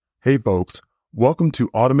Hey folks, welcome to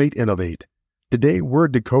Automate Innovate. Today we're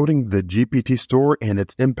decoding the GPT Store and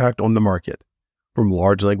its impact on the market. From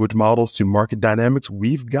large language models to market dynamics,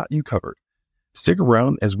 we've got you covered. Stick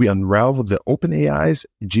around as we unravel the OpenAI's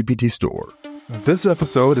GPT Store. This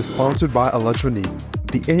episode is sponsored by Electronique,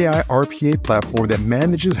 the AI RPA platform that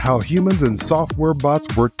manages how humans and software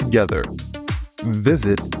bots work together.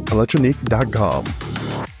 Visit electronique.com.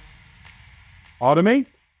 Automate,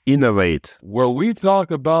 Innovate, where we talk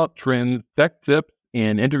about trends, tech tips,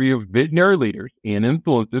 and interview visionary leaders and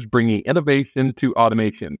influencers bringing innovation to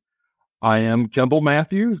automation. I am Kendall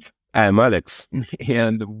Matthews. I'm Alex.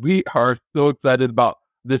 And we are so excited about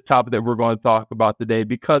this topic that we're going to talk about today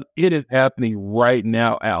because it is happening right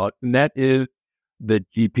now, Alex. And that is the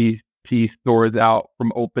GPT Store is out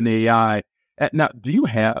from OpenAI. Now, do you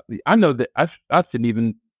have, I know that I shouldn't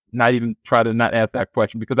even not even try to not ask that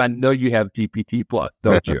question because I know you have GPT Plus,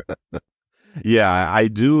 don't you? Yeah, I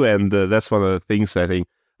do, and that's one of the things I think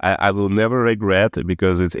I will never regret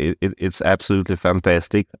because it's absolutely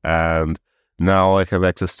fantastic. And now I have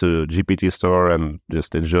access to GPT Store and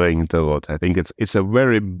just enjoying it a lot. I think it's a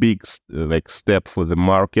very big step for the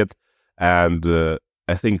market, and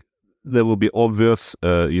I think there will be obvious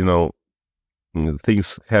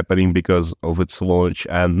things happening because of its launch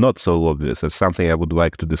and not so obvious. That's something I would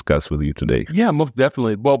like to discuss with you today. Yeah, most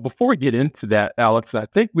definitely. Well, before we get into that, Alex, I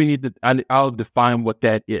think we need to, I'll define what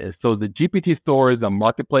that is. So the GPT Store is a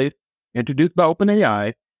marketplace introduced by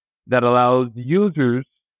OpenAI that allows users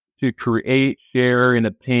to create, share, and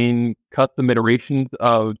obtain custom iterations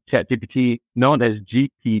of ChatGPT known as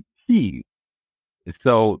GPT.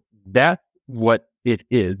 So that's what it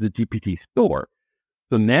is, the GPT Store.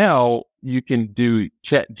 So now you can do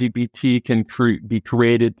ChatGPT can be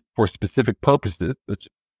created for specific purposes, such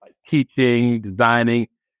like teaching, designing,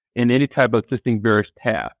 and any type of assisting various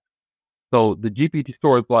tasks. So the GPT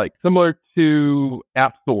Store is like similar to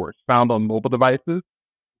app stores found on mobile devices,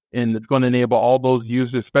 and it's going to enable all those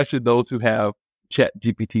users, especially those who have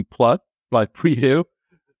ChatGPT Plus, like for you,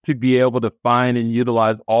 to be able to find and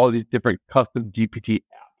utilize all these different custom GPT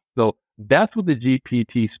apps. So that's what the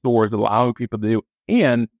GPT Store is allowing people to do.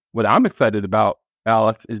 And what I'm excited about,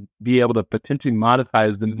 Alex, is be able to potentially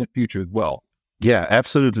monetize them in the future as well. Yeah,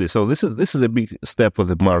 absolutely. So this is a big step for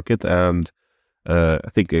the market, and I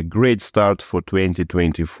think a great start for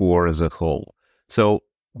 2024 as a whole. So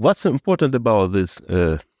what's important about this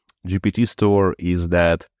GPT Store is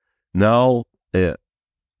that now it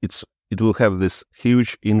will have this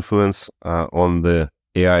huge influence on the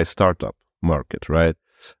AI startup market, right?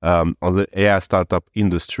 On the AI startup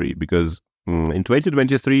industry, because in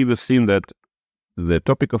 2023, we've seen that the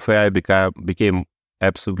topic of AI became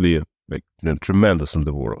absolutely tremendous in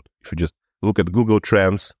the world. If you just look at Google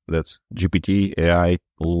Trends, that's GPT, AI,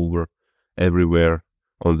 all over, everywhere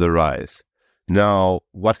on the rise. Now,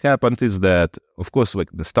 what happened is that, of course,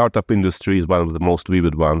 the startup industry is one of the most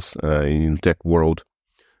vivid ones in tech world,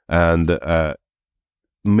 and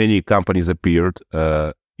many companies appeared,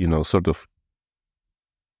 sort of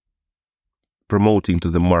promoting to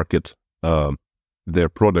the market their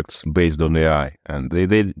products based on AI, and they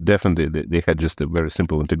definitely they had just a very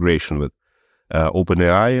simple integration with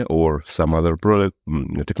OpenAI or some other product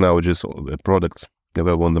technologies or products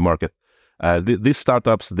available on the market. These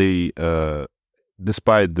startups, they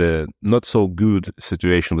despite the not so good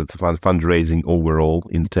situation with fundraising overall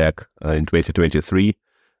in tech in 2023,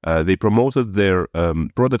 they promoted their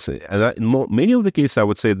products, and in many of the cases, I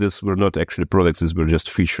would say these were not actually products; these were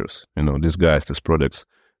just features, disguised as products.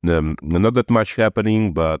 Not that much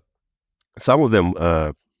happening, but some of them,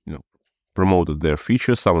 promoted their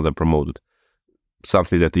features. Some of them promoted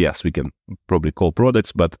something that, yes, we can probably call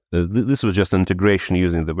products, but this was just integration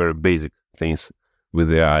using the very basic things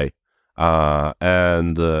with AI. I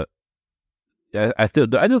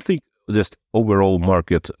don't think just overall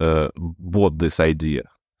market bought this idea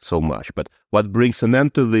so much. But what brings an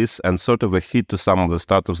end to this and sort of a hit to some of the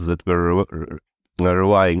startups that were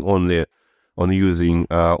relying only on using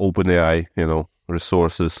OpenAI,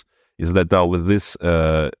 resources, is that now with this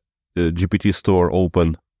GPT Store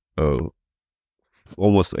open,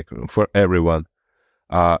 almost like for everyone,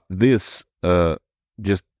 this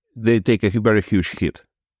just they take a very huge hit,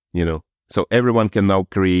 So everyone can now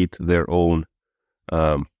create their own,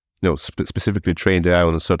 specifically trained AI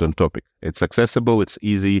on a certain topic. It's accessible, it's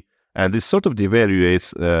easy, and this sort of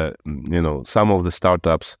devaluates, some of the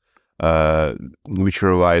startups which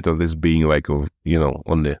relied on this being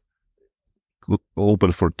only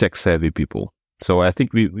open for tech savvy people. So I think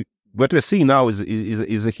what we're seeing now is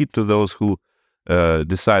a hit to those who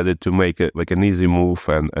decided to make it like an easy move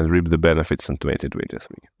and reap the benefits in 2023.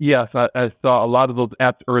 Yes, I saw a lot of those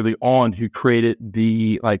apps early on who created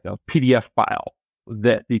a PDF file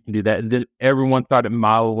that you can do that. And then everyone started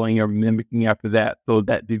modeling or mimicking after that. So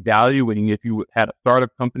that devaluing, if you had a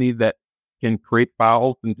startup company that can create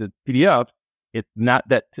files into PDFs, it's not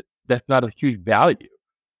that's not a huge value.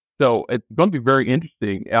 So it's going to be very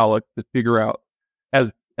interesting, Alex, to figure out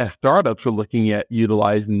as startups are looking at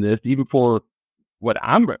utilizing this, even for what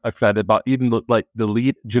I'm excited about, even the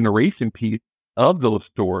lead generation piece of those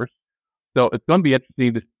stores. So it's going to be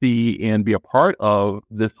interesting to see and be a part of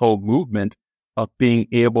this whole movement of being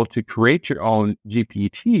able to create your own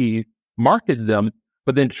GPTs, market them,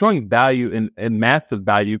 but then showing value and massive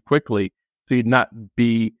value quickly. So you'd not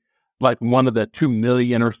be like one of the 2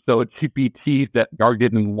 million or so GPTs that are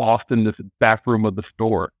getting lost in this back room of the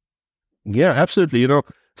store. Yeah, absolutely.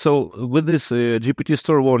 So with this GPT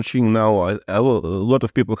Store launching now, a lot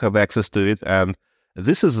of people have access to it, and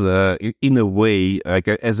this is in a way like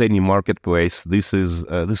as any marketplace. This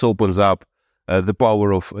opens up the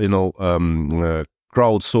power of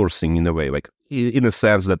crowdsourcing in a way, like in a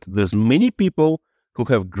sense that there's many people who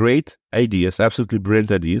have great ideas, absolutely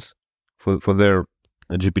brilliant ideas for their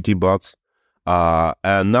GPT bots,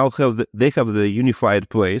 and now they have the unified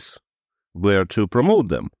place where to promote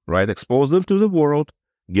them, right? Expose them to the world,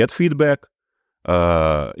 get feedback,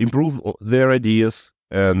 improve their ideas.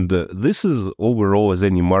 And this is overall, as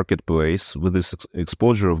any marketplace, with this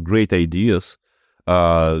exposure of great ideas,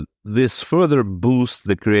 this further boosts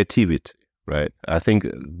the creativity, right? I think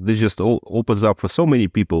this just opens up for so many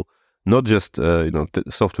people, not just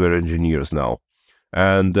software engineers now.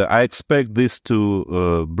 And I expect this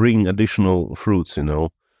to bring additional fruits, to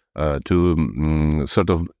sort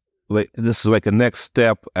of this is like a next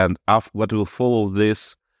step, and what will follow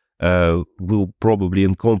this will probably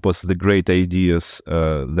encompass the great ideas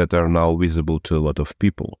that are now visible to a lot of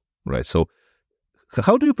people, right? So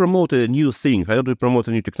how do you promote a new thing? How do you promote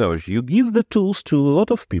a new technology? You give the tools to a lot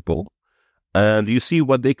of people, and you see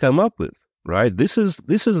what they come up with, right? This is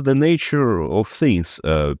the nature of things.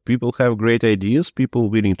 People have great ideas, people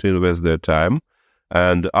willing to invest their time,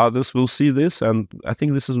 and others will see this. And I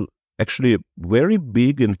think this is actually very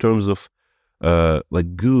big in terms of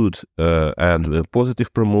good and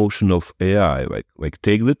positive promotion of AI. Like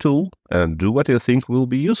take the tool and do what you think will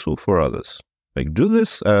be useful for others. Like do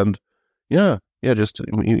this and just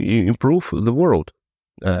improve the world.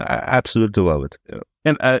 I absolutely love it. Yeah.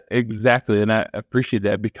 And exactly, and I appreciate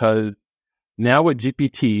that, because now with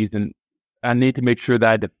GPTs, and I need to make sure that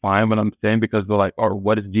I define what I'm saying, because they're like, or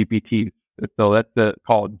what is GPT? So that's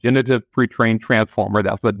called generative pre-trained transformer.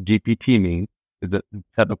 That's what GPT means, is the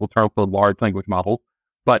technical term for large language models.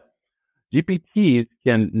 But GPTs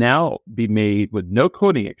can now be made with no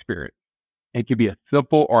coding experience. It can be as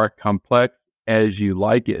simple or complex as you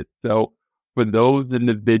like it. So for those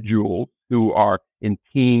individuals who are in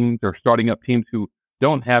teams or starting up teams who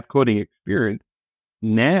don't have coding experience,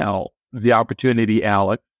 now the opportunity,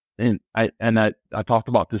 Alex, and I talked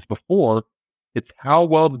about this before, it's how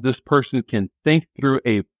well this person can think through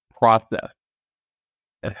a process,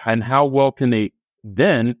 and how well can they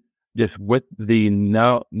then, just with the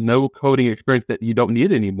no coding experience that you don't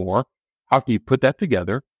need anymore, how can you put that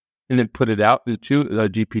together and then put it out into the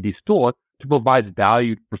GPT Store to provide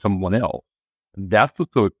value for someone else? And that's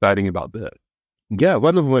what's so exciting about this. Yeah,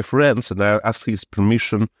 one of my friends, and I asked his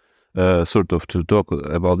permission sort of to talk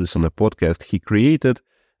about this on a podcast, he created,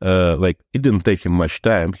 it didn't take him much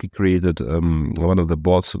time, he created one of the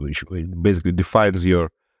bots which basically defines your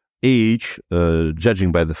age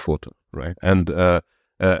judging by the photo, right? And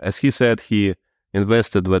as he said, he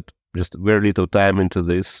invested just very little time into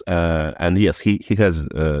this, and yes, he has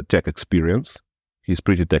tech experience, he's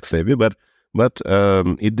pretty tech savvy, but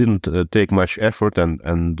it didn't take much effort,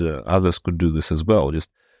 and others could do this as well. Just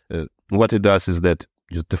what it does is that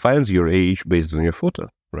just defines your age based on your photo,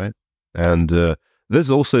 right? And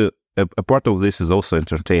there's also a part of this is also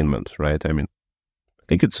entertainment, right? I mean, I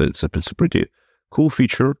think it's a pretty cool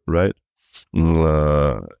feature, right?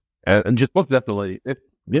 And just most definitely, it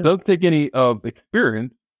doesn't take any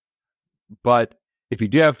experience, but if you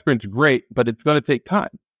do have experience, great. But it's going to take time,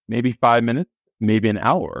 maybe 5 minutes, maybe an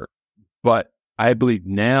hour. But I believe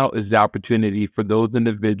now is the opportunity for those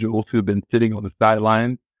individuals who've been sitting on the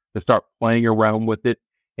sidelines to start playing around with it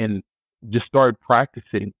and just start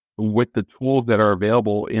practicing with the tools that are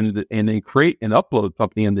available and then create and upload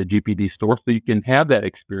something in the GPT Store so you can have that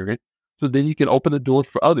experience. So then you can open the doors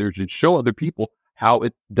for others and show other people how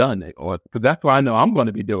it's done. Because that's what I know I'm going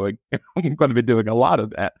to be doing. I'm going to be doing a lot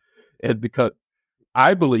of that. And because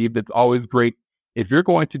I believe it's always great if you're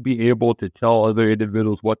going to be able to tell other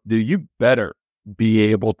individuals what to do, you better be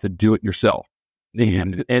able to do it yourself.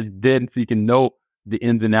 And then so you can know the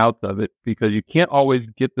ins and outs of it, because you can't always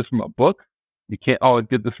get this from a book. You can't always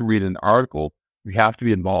get this from reading an article. You have to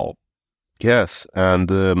be involved. Yes,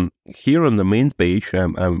 and here on the main page,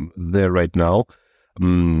 I'm there right now.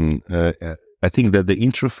 I think that the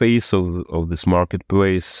interface of this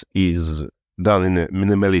marketplace is done in a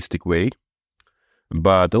minimalistic way,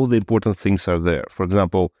 but all the important things are there. For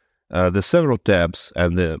example, the several tabs,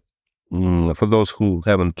 and for those who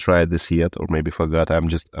haven't tried this yet or maybe forgot, I'll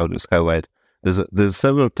just highlight. There's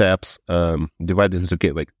several tabs divided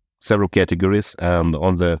into like several categories, and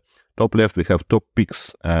on the top left we have top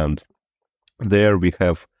picks, and there we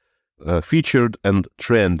have featured and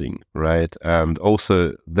trending, right? And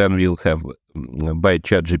also then we'll have by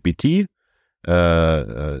ChatGPT,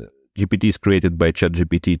 GPTs created by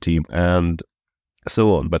ChatGPT team, and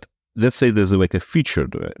so on. But let's say there's like a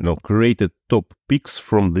featured, created top picks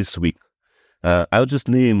from this week. I'll just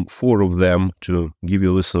name 4 of them to give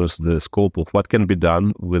you listeners the scope of what can be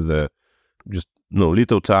done with just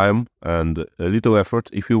little time and a little effort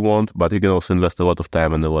if you want, but you can also invest a lot of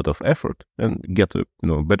time and a lot of effort and get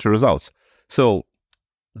better results. So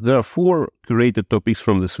there are 4 curated topics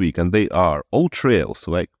from this week, and they are all trails.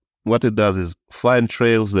 Like what it does is find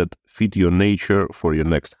trails that fit your nature for your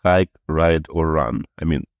next hike, ride, or run. I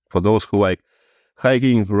mean, for those who like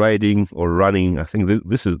hiking, riding, or running, I think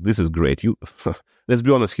this is great. You let's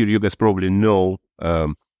be honest here, you guys probably know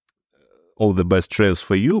all the best trails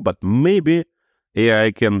for you, but maybe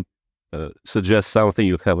AI can suggest something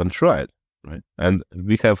you haven't tried, right? And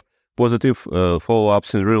we have positive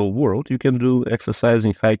follow-ups in real world. You can do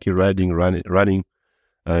exercising, hiking, riding, running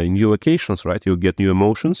in new occasions, right? You'll get new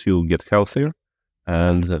emotions, you'll get healthier,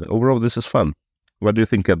 and overall, this is fun. What do you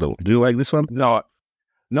think, Kendall? Do you like this one?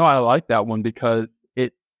 No, I like that one, because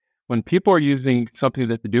when people are using something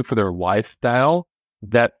that they do for their lifestyle,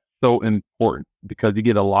 that's so important, because you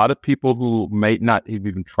get a lot of people who may not have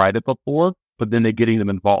even tried it before, but then they're getting them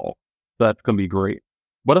involved. So that's going to be great.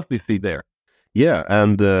 What else do you see there? Yeah,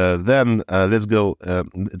 and then let's go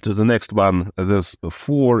to the next one. There's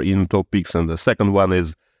 4 in topics, and the second one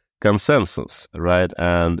is consensus, right?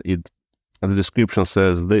 And the description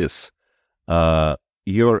says this: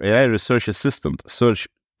 your AI research assistant search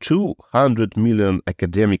 200 million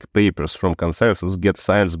academic papers from consensus, get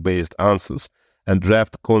science-based answers, and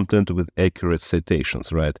draft content with accurate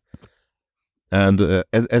citations, right? And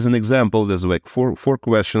as an example, there's like four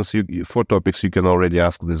questions, 4 topics you can already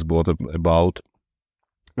ask this bot about.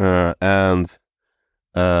 And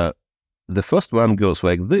the first one goes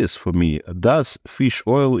like this for me: does fish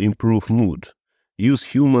oil improve mood? Use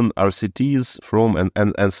human RCTs from,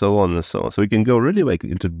 and so on and so on. So we can go really like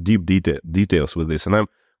into deep details with this. And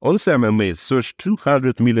I'm amazed. Search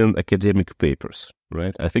 200 million academic papers,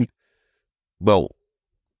 right? I think, well,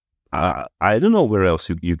 I don't know where else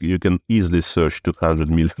you can easily search 200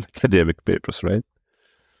 million academic papers, right?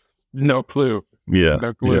 No clue. Yeah.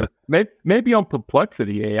 No clue. Yeah. Maybe on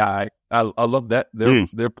Perplexity AI. I love that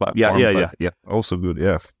their platform. Yeah. Also good.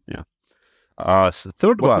 Yeah.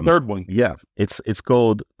 Third What's one. The third one. Yeah. It's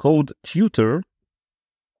called Code Tutor,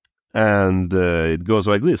 and it goes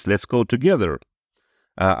like this: let's code together.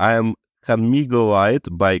 I am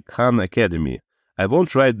Khanmigoite by Khan Academy. I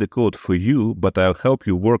won't write the code for you, but I'll help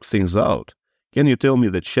you work things out. Can you tell me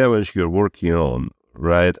the challenge you're working on,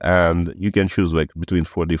 right? And you can choose like between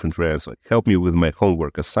 4 different variants. Like, help me with my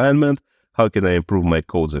homework assignment. How can I improve my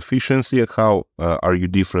code's efficiency? How are you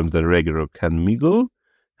different than regular Khanmigo?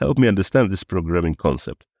 Help me understand this programming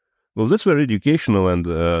concept. Well, that's very educational, and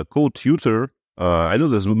Code Tutor, I know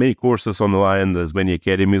there's many courses online, there's many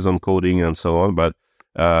academies on coding and so on, but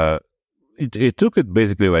it took it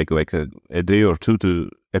basically like a day or 2 to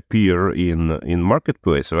appear in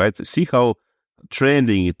marketplace, right? See how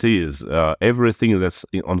trending it is. Everything that's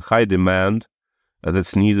on high demand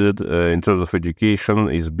that's needed in terms of education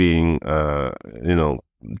is being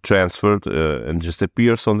transferred and just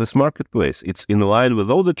appears on this marketplace. It's in line with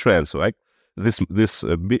all the trends, right? This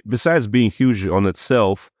besides being huge on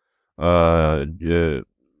itself,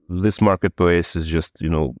 this marketplace is just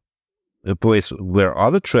a place where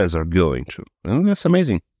other trends are going to, and that's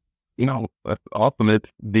amazing. That's awesome.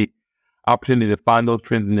 It's the opportunity to find those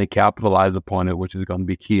trends and then capitalize upon it, which is going to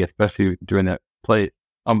be key, especially during that play.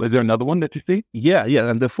 Is there another one that you see? Yeah,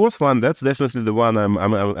 and the fourth one, that's definitely the one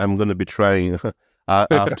I'm going to be trying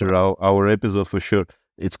after our episode for sure.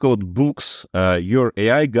 It's called Books, Your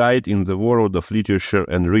AI Guide in the World of Literature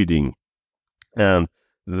and Reading. And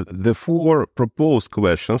the 4 proposed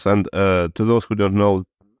questions, and to those who don't know,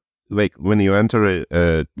 like when you enter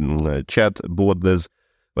a chat bot, there's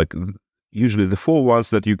like usually the 4 ones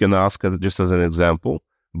that you can ask just as an example,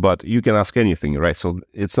 but you can ask anything, right? So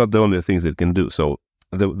it's not the only things it can do. So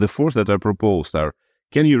the 4 that are proposed are,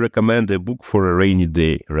 can you recommend a book for a rainy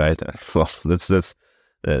day, right? Well, that's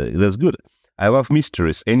good. I love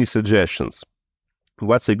mysteries. Any suggestions?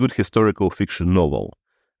 What's a good historical fiction novel?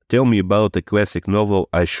 Tell me about a classic novel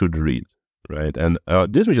I should read, right? And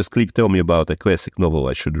let me just click tell me about a classic novel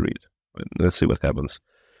I should read. Let's see what happens.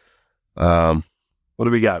 What do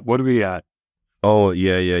we got? Oh,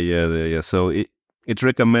 yeah. So it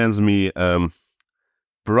recommends me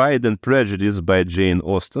Pride and Prejudice by Jane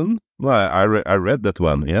Austen. Well, I read that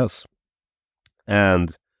one, yes.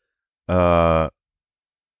 And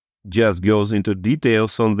just goes into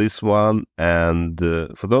details on this one. And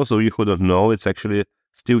for those of you who don't know, it's actually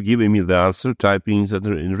still giving me the answer, typing it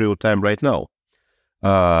in real time right now.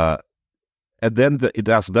 And then it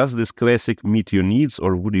asks, does this classic meet your needs,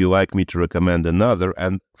 or would you like me to recommend another?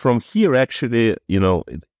 And from here, actually,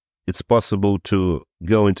 it's possible to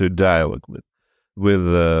go into dialogue with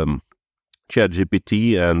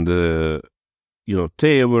ChatGPT and,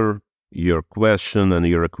 tailor your question and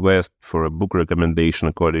your request for a book recommendation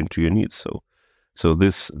according to your needs. So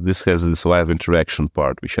this has this live interaction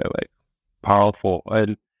part, which I like. Powerful.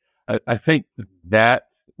 And I think that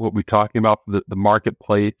what we're talking about, the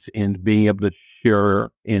marketplace and being able to share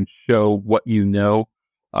and show what you know,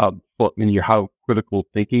 how critical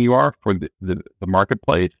thinking you are for the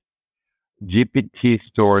marketplace. GPT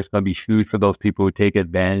Store is going to be huge for those people who take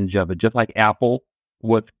advantage of it, just like Apple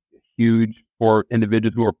was huge for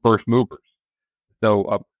individuals who are first movers.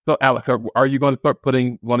 So Alex, are you going to start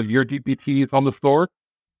putting one of your GPTs on the store?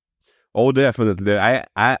 Oh, definitely.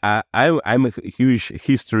 I'm a huge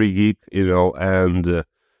history geek, and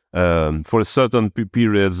for certain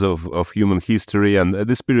periods of human history, and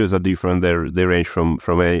these periods are different. They range from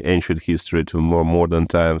ancient history to more modern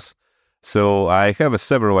times. So I have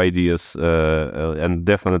several ideas, and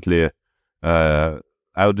definitely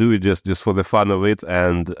I'll do it just for the fun of it,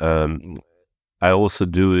 and I also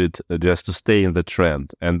do it just to stay in the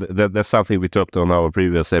trend. And that's something we talked on our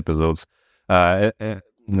previous episodes.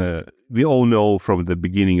 We all know from the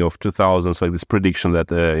beginning of 2000s, like this prediction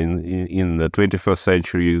that in the 21st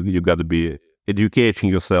century, you got to be educating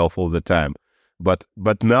yourself all the time. But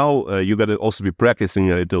now you got to also be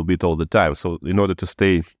practicing a little bit all the time. So in order to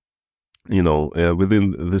stay,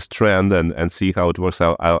 within this trend and see how it works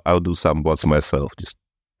out, I'll do some bots myself. Just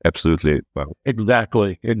absolutely. Wow.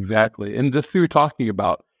 Exactly. And this we're talking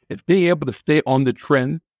about is being able to stay on the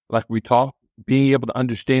trend, like we talked, being able to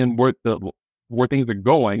understand where things are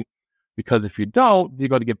going, because if you don't, you're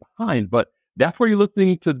going to get behind. But that's where you're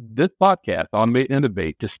listening to this podcast, Automate and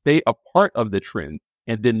Innovate, to stay a part of the trend.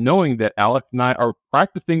 And then knowing that Alex and I are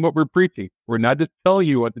practicing what we're preaching. We're not just telling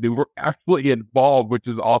you what to do. We're actually involved, which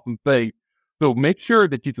is an awesome thing. So make sure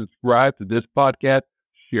that you subscribe to this podcast,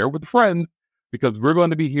 share with friends, because we're going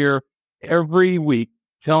to be here every week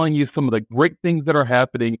telling you some of the great things that are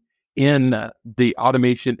happening in the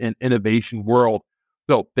automation and innovation world.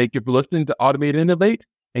 So thank you for listening to Automate and Innovate,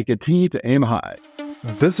 and continue to aim high.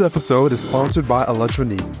 This episode is sponsored by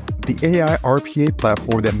Electronique, the AI RPA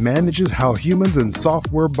platform that manages how humans and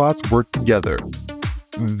software bots work together.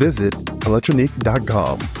 Visit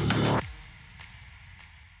electronique.com.